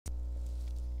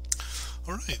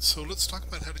Alright, so let's talk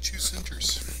about how to choose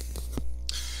centers.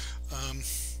 Um,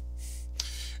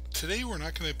 Today we're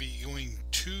not going to be going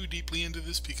too deeply into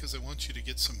this because I want you to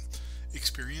get some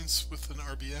experience with an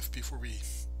RBF before we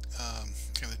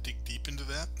kind of dig deep into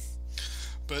that.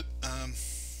 But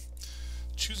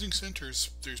choosing centers,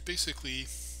 there's basically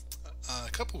a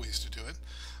couple ways to do it.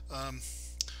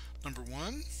 Number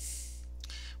one,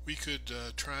 we could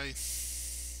try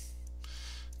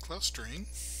clustering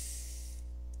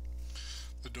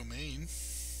the domain.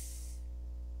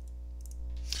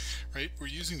 Right, we're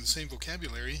using the same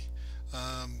vocabulary.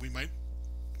 We might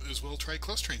as well try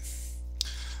clustering.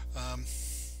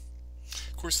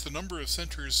 Of course, the number of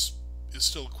centers is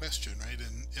still a question, right,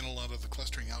 in a lot of the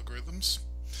clustering algorithms.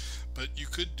 But you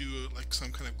could do like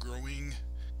some kind of growing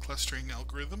clustering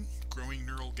algorithm, growing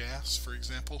neural gas, for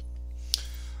example.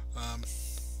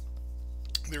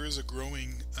 There is a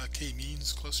growing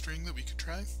k-means clustering that we could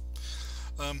try.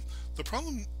 The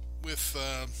problem with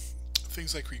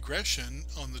things like regression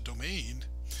on the domain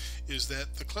is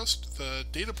that the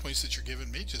data points that you're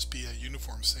given may just be a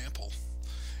uniform sample,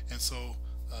 and so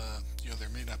there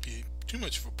may not be too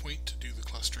much of a point to do the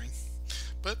clustering,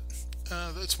 but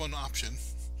that's one option.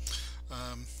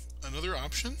 Another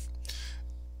option,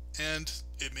 and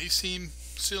it may seem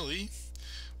silly,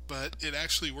 but it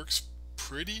actually works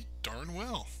pretty darn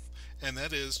well, and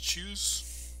that is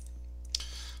choose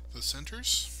the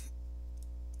centers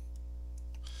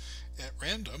at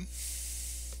random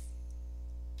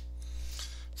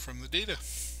from the data.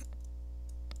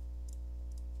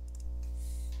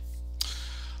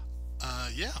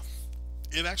 Yeah,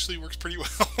 it actually works pretty well.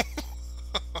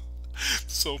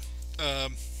 So, I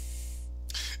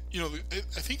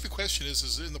think the question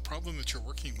is in the problem that you're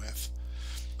working with,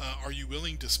 are you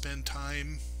willing to spend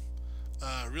time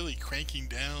really cranking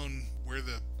down where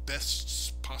the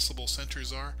best possible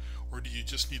centers are, or do you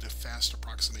just need a fast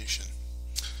approximation?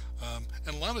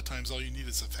 And a lot of times all you need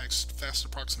is a fast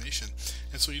approximation,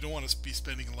 and so you don't want to be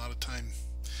spending a lot of time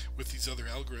with these other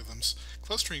algorithms.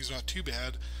 Clustering is not too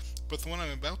bad, but the one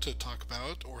I'm about to talk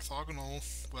about, orthogonal,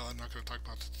 well, I'm not going to talk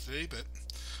about it today, but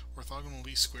orthogonal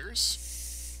least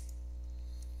squares,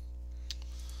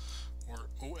 or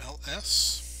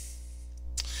OLS,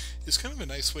 is kind of a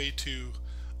nice way to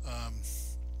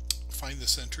find the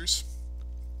centers.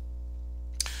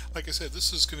 Like I said,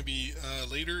 this is going to be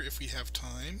later if we have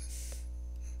time.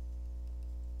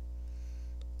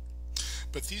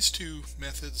 But these two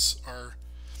methods are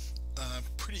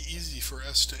pretty easy for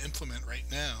us to implement right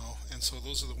now, and so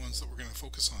those are the ones that we're going to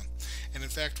focus on. And in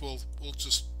fact, we'll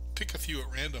just pick a few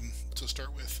at random to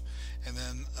start with, and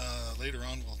then later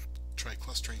on we'll try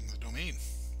clustering the domain.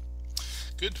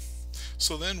 Good.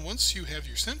 So then once you have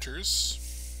your centers,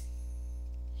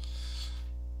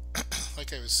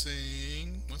 like I was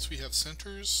saying, once we have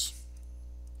centers,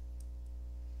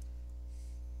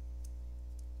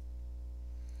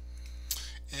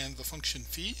 and the function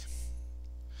phi,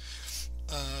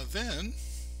 then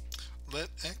let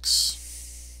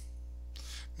X,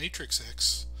 matrix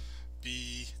X,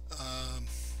 be,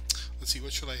 let's see,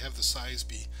 what should I have the size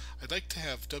be? I'd like to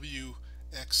have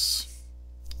WX,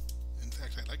 in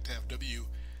fact I'd like to have W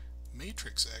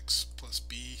matrix X plus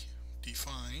B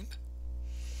defined.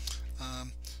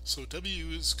 So W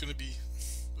is going to be,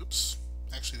 oops,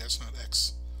 actually that's not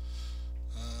X.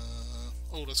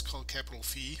 Let's call it capital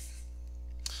phi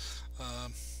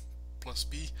plus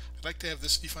B. I'd like to have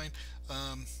this defined.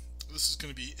 This is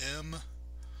going to be M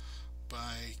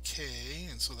by K,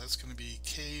 and so that's going to be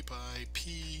K by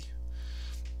P,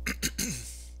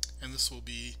 and this will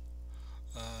be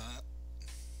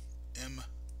M,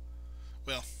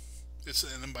 well, it's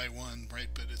an M by 1, right,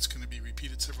 but it's going to be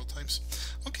repeated several times.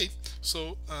 Okay,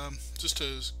 so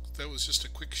that was just a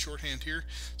quick shorthand here.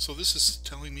 So this is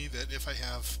telling me that if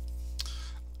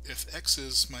X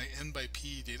is my N by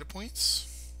P data points,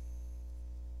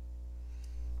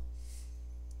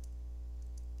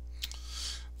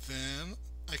 then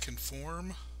I can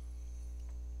form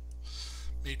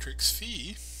matrix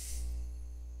phi,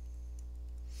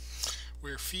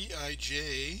 where phi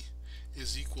ij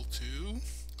is equal to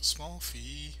small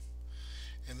phi,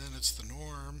 and then it's the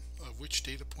norm of which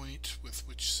data point with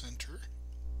which center.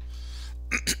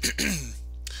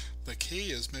 The k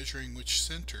is measuring which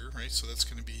center, right? So that's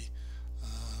going to be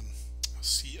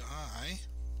ci,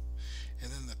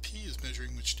 and then the p is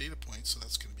measuring which data point, so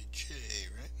that's going to be j,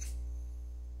 right?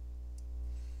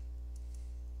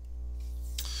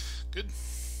 Good.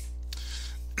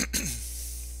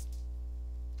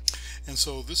 And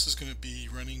so this is going to be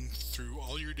running through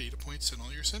all your data points and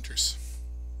all your centers.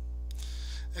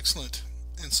 Excellent.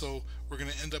 And so we're going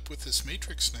to end up with this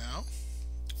matrix now,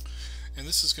 And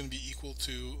this is going to be equal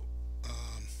to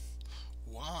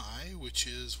y, which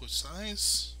is what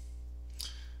size?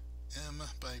 M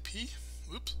by P.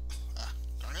 Oops.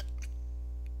 Darn it.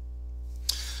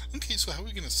 Okay, so how are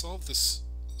we going to solve this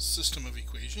system of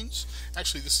equations?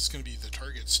 Actually, this is going to be the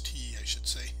target's t, I should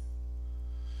say.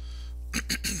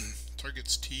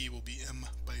 Target's t will be M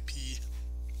by P.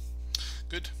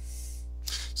 Good.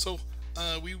 So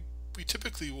we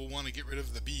typically will want to get rid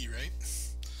of the b, right?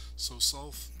 So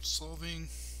solving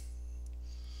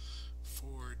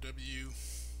for w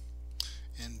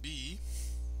and b.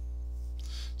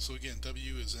 So again,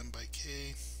 w is m by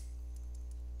k,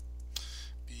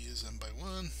 b is m by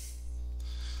 1.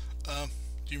 Do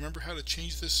you remember how to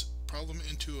change this problem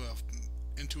into a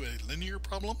linear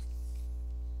problem?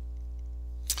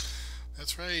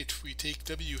 That's right. We take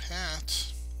w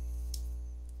hat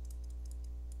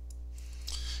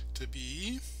to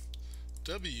be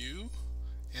w,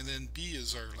 and then b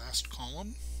is our last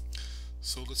column.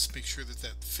 So let's make sure that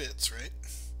that fits, right?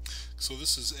 So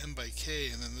this is m by k,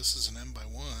 and then this is an m by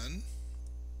 1.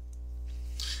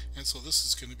 And so this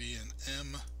is going to be an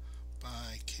m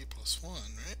by k plus 1,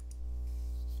 right?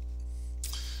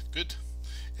 Good.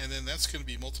 And then that's going to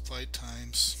be multiplied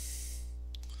times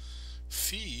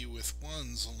phi with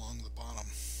 1s along the bottom.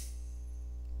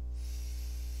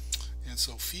 And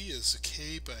so phi is a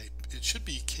k by, it should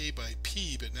be k by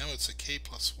p, but now it's a k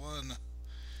plus 1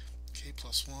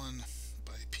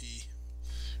 by p,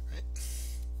 right?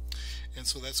 And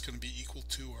so that's going to be equal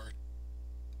to our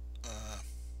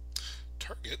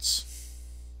targets.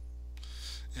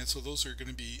 And so those are going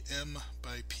to be m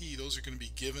by p. Those are going to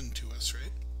be given to us,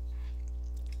 right?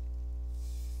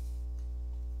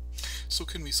 So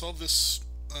can we solve this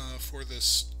for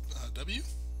this w?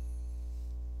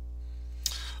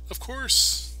 Of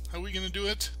course. How are we going to do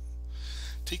it?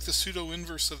 Take the pseudo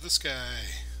inverse of this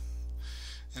guy.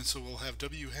 And so we'll have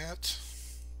w hat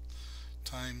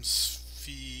times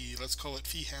phi, let's call it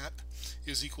phi hat,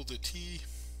 is equal to t.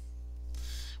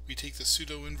 We take the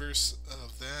pseudo inverse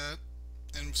of that,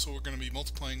 and so we're going to be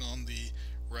multiplying on the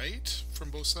right from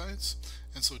both sides.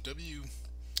 And so w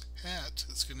hat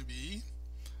is going to be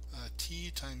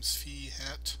t times phi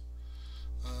hat,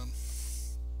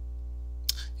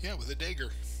 yeah, with a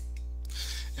dagger.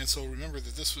 And so remember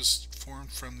that this was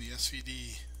formed from the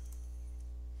SVD.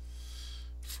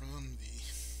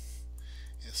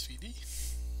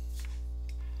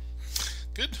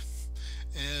 Good.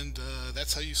 And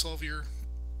that's how you solve your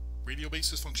radial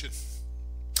basis function.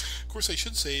 Of course, I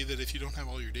should say that if you don't have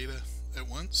all your data at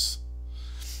once,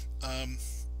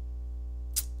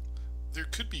 there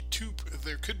could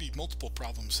be multiple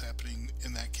problems happening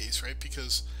in that case, right?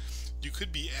 Because you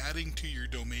could be adding to your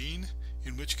domain,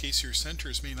 in which case your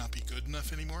centers may not be good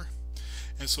enough anymore.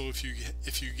 And so if you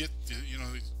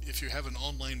have an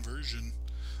online version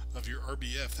of your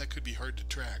RBF, that could be hard to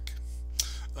track.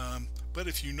 But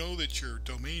if you know that your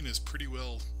domain is pretty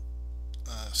well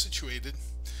situated,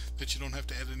 that you don't have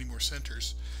to add any more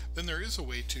centers, then there is a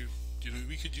way to,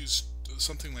 we could use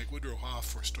something like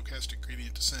Woodrow-Hoff or stochastic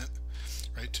gradient descent,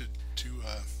 right, to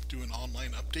do an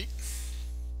online update.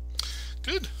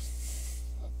 Good.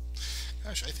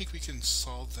 Gosh, I think we can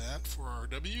solve that for our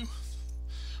w,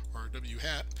 or our w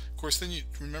hat. Of course, then you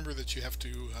remember that you have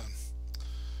to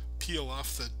peel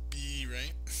off the b,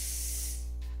 right,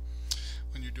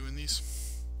 when you're doing these.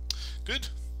 Good.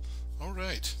 All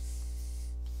right.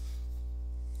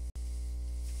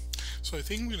 So I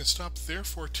think I'm going to stop there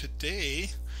for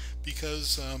today,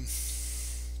 because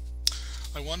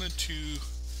I wanted to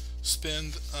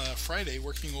spend Friday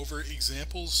working over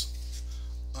examples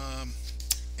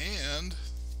and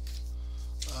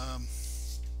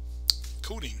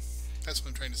coding. That's what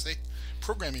I'm trying to say.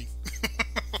 Programming.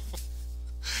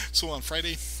 So on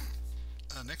Friday,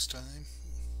 next time,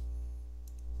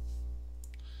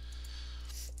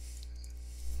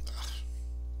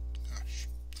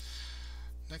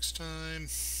 next time,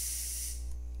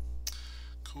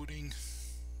 coding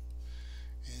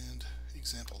and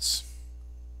examples.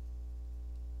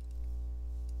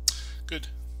 Good.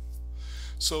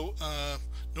 So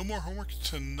no more homework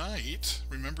tonight.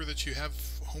 Remember that you have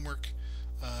homework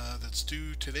that's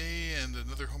due today and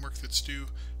another homework that's due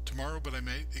tomorrow, but I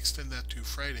might extend that to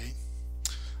Friday.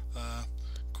 Of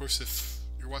course, if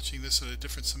you're watching this at a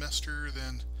different semester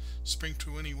than Spring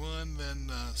 21,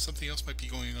 then something else might be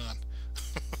going on.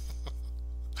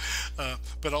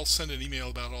 But I'll send an email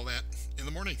about all that in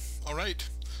the morning. All right,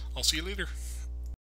 I'll see you later.